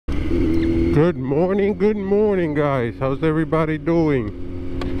Good morning guys. How's everybody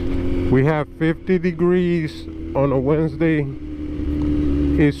doing? We have 50 degrees on a Wednesday.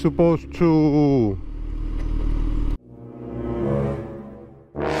 It's supposed to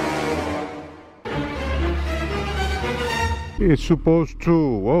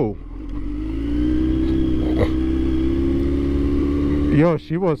whoa. Yo,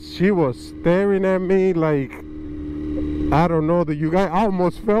 she was staring at me like, I don't know that you guys. I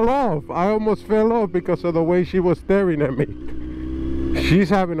almost fell off because of the way she was staring at me. She's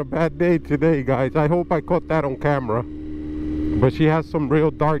having a bad day today, guys. I hope I caught that on camera. But she has some real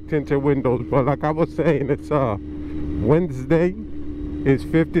dark tinted windows. But like I was saying, it's Wednesday. It's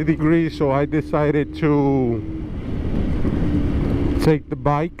 50 degrees, so I decided to take the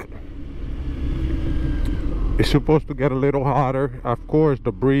bike. It's supposed to get a little hotter. Of course,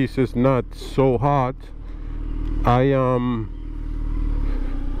 the breeze is not so hot. I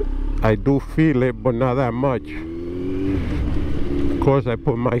do feel it, but not that much. Of course, I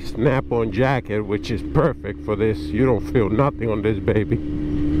put my snap-on jacket, which is perfect for this. You don't feel nothing on this baby.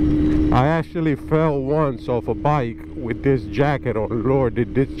 I actually fell once off a bike with this jacket on. Lord,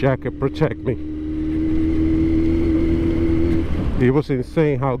 did this jacket protect me. It was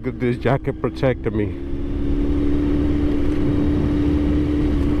insane how good this jacket protected me.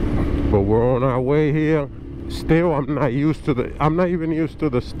 But we're on our way here. Still, I'm not even used to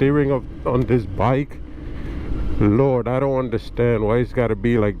the steering on this bike. Lord, I don't understand why it's got to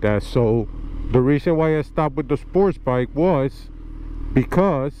be like that. So the reason why I stopped with the sports bike was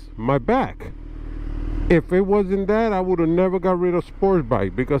because my back. If it wasn't that, I would have never got rid of sports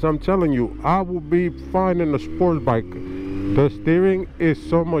bike, because I'm telling you, I will be fine in the sports bike. The steering is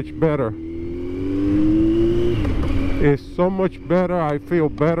so much better. It's so much better. I feel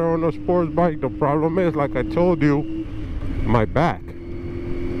better on a sports bike. The problem is, like I told you, my back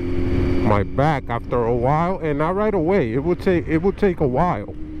after a while, and not right away. It would take a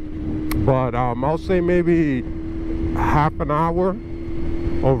while, but I'll say maybe half an hour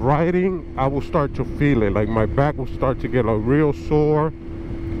of riding, I will start to feel it. Like my back will start to get a real sore.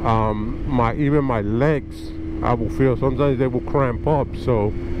 Even my legs, I will feel sometimes they will cramp up.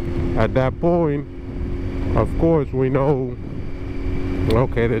 So at that point, of course, we know,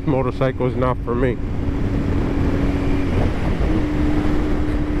 okay, this motorcycle is not for me.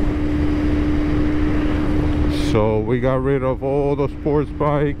 So we got rid of all the sports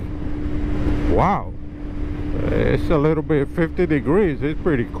bike. Wow, it's a little bit 50 degrees. It's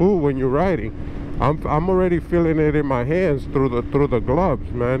pretty cool when you're riding. I'm already feeling it in my hands through the gloves,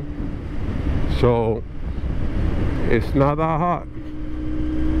 man. So it's not that hot,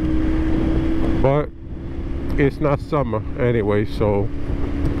 but it's not summer anyway, so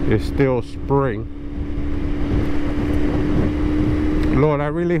it's still spring. Lord, I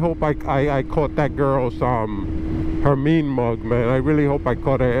really hope I caught that girl's her mean mug, man. I really hope I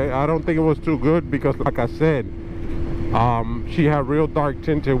caught it. I don't think it was too good because, like I said, she had real dark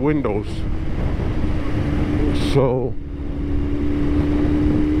tinted windows. So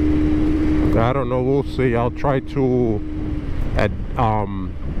I don't know, we'll see. I'll try to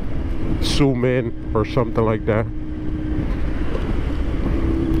zoom in or something like that.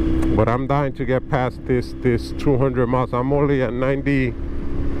 But I'm dying to get past this 200 miles. I'm only at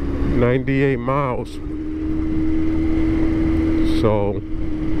 98 miles, so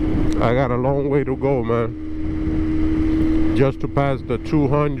I got a long way to go, man, just to pass the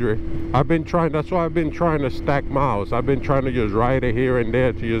 200. That's why I've been trying to stack miles. I've been trying to just ride it here and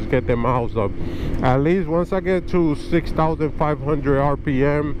there to just get the miles up. At least once I get to 6,500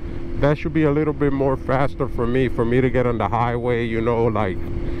 RPM, that should be a little bit more faster for me to get on the highway, you know, like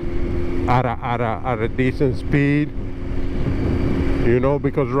at a decent speed, you know,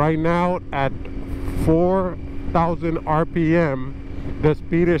 because right now at 4,000 RPM the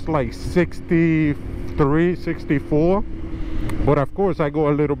speed is like 63, 64. But of course I go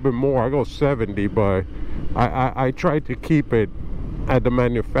a little bit more. I go 70, but I try to keep it at the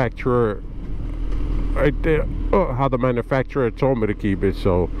manufacturer, how the manufacturer told me to keep it.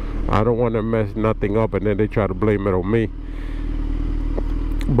 So I don't want to mess nothing up and then they try to blame it on me.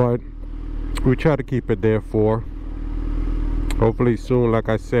 But we try to keep it there for hopefully soon. Like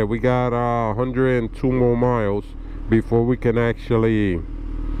I said, we got 102 more miles before we can actually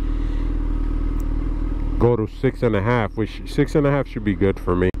go to 6.5, which 6.5 should be good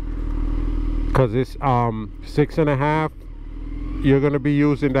for me, because it's 6.5. You're gonna be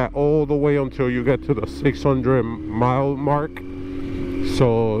using that all the way until you get to the 600 mile mark,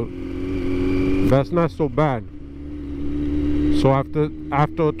 so that's not so bad. So after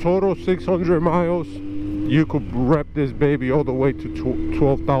a total 600 miles, you could rep this baby all the way to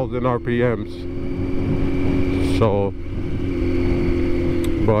 12,000 RPMs. So,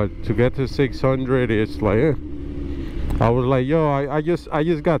 but to get to 600, it's like, I was like, yo, I just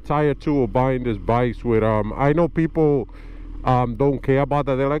got tired too of buying these bikes with I know people don't care about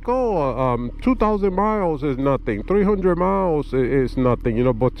that. They're like, oh, 2,000 miles is nothing, 300 miles is nothing, you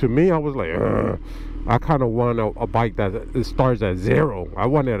know. But to me, I was like, I kind of want a bike that it starts at 0. I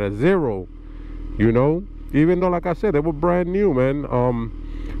want it at 0, you know. Even though, like I said, they were brand new, man.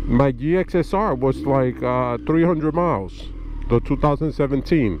 My GXSR was like 300 miles, the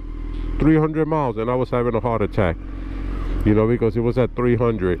 2017, 300 miles, and I was having a heart attack, you know, because it was at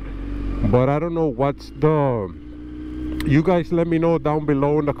 300. But I don't know what's the, you guys let me know down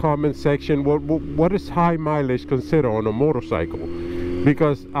below in the comment section what is high mileage considered on a motorcycle,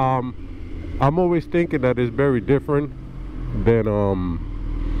 because I'm always thinking that it's very different than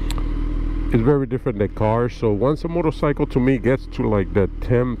cars. So once a motorcycle to me gets to like the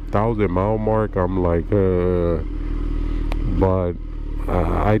 10,000 mile mark, I'm like but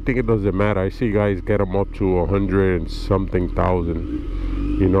I think it doesn't matter. I see guys get them up to 100 and something thousand,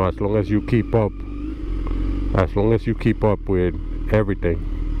 you know, as long as you keep up. As long as you keep up with everything,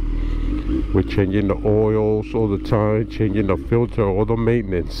 with changing the oils all the time, changing the filter, all the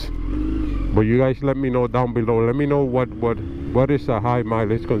maintenance. But you guys let me know down below. Let me know what is a high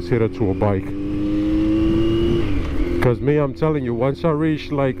mileage considered to a bike. Because me, I'm telling you, once I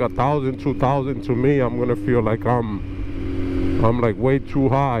reach like 1,000, 2,000, to me, I'm gonna feel like I'm like way too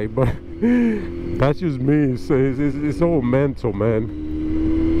high. But that's just me. It's all mental, man.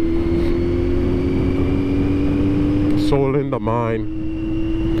 Soul in the mind.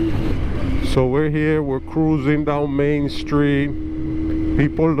 So we're here, we're cruising down Main Street.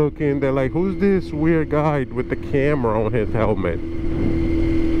 People looking, they're like, who's this weird guy with the camera on his helmet?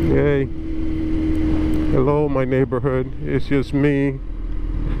 Hey, hello my neighborhood, it's just me.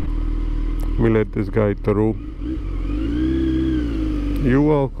 We let this guy through. You're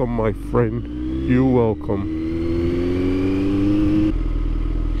welcome, my friend, you're welcome.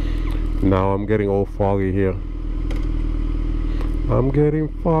 Now I'm getting all foggy here. I'm getting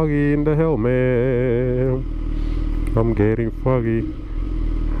foggy in the helmet. I'm getting foggy.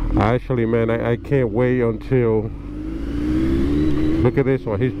 Actually, man, I can't wait until, look at this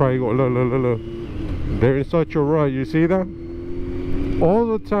one. He's probably going, look. They're in such a rush. You see that? All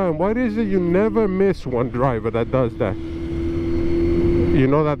the time. Why is it you never miss one driver that does that? You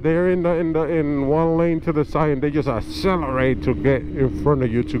know, that they're in one lane to the side and they just accelerate to get in front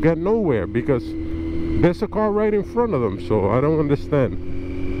of you, to get nowhere, because there's a car right in front of them. So I don't understand.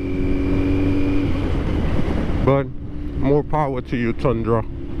 But more power to you, Tundra.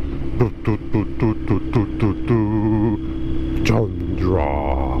 Tundra.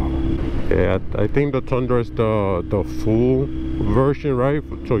 Yeah, I think the Tundra is the full version, right?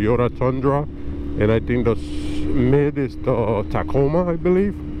 Toyota Tundra. And I think the mid is the Tacoma, I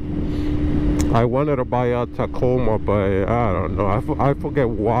believe. I wanted to buy a Tacoma, but I don't know. I forget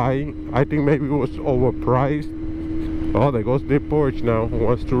why. I think maybe it was overpriced. Oh, there goes the Porsche now.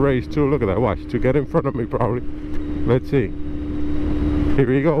 Wants to race too. Look at that. Watch. To get in front of me, probably. Let's see. Here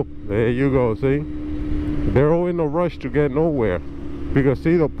we go. There you go. See? They're all in a rush to get nowhere. Because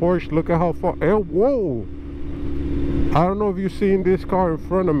see the Porsche, look at how far. Whoa! I don't know if you've seen this car in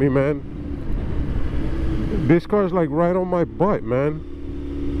front of me, man. This car is like right on my butt, man.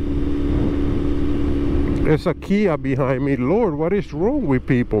 There's a Kia behind me. Lord, what is wrong with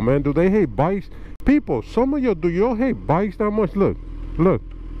people, man? Do they hate bikes? People, some of you, do you hate bikes that much? Look.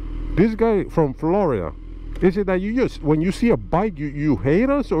 This guy from Florida. Is it that you just, when you see a bike, you hate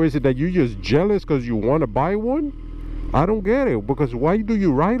us? Or is it that you just jealous because you want to buy one? I don't get it. Because why do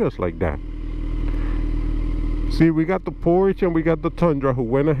you ride us like that? See, we got the Porsche and we got the Tundra who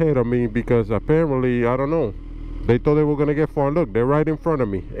went ahead of me because apparently, I don't know, they thought they were going to get far. Look, they're right in front of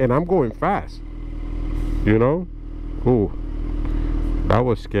me. And I'm going fast. You know? Ooh. That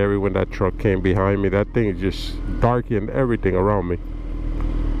was scary when that truck came behind me. That thing just darkened everything around me.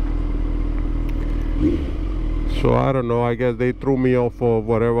 So I don't know, I guess they threw me off of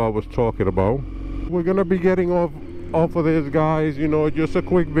whatever I was talking about. We're gonna be getting off of this, guys. You know, just a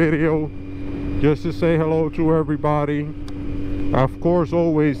quick video just to say hello to everybody. Of course,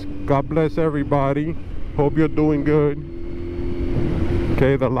 always, God bless everybody. Hope you're doing good.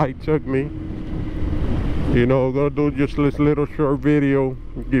 Okay, the light took me. You know, gonna do just this little short video,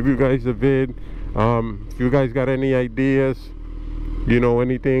 give you guys a vid. If you guys got any ideas, you know,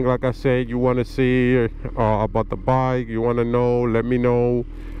 anything, like I said, you want to see about the bike, you want to know, let me know.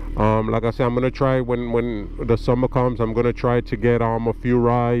 Like I said, I'm gonna try when the summer comes, I'm gonna try to get a few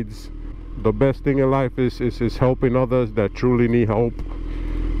rides the best thing in life is helping others that truly need help.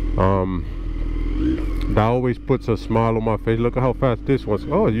 That always puts a smile on my face. Look at how fast this one's.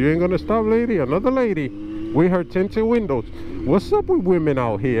 Oh, you ain't gonna stop, lady? Another lady with her tinted windows. What's up with women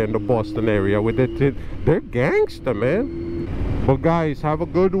out here in the Boston area with they're gangster, man. But guys, have a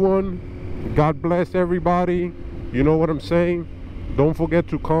good one. God bless everybody. You know what I'm saying? Don't forget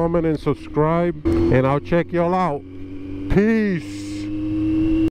to comment and subscribe, and I'll check y'all out. Peace.